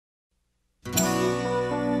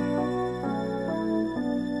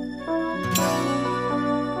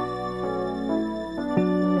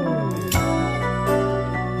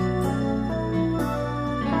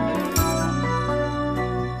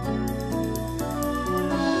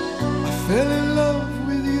fell in love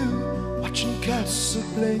with you watching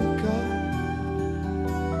Casablanca.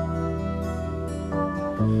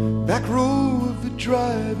 Back row of the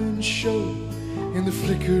drive-in show in the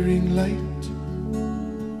flickering light.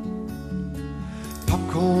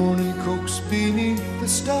 Popcorn and cokes beneath the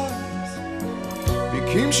stars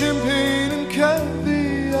became champagne and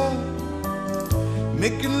caviar,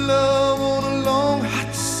 making love on a long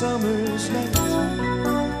hot summer's night.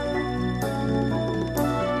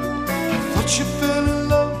 I thought you fell in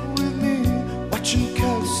love with me watching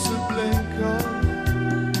Casablanca,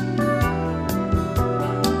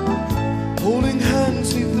 holding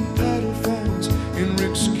hands neath the paddle fans in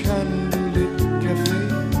Rick's candlelit cafe,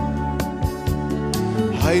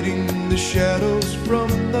 hiding in the shadows from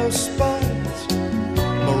the spies,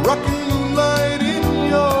 Moroccan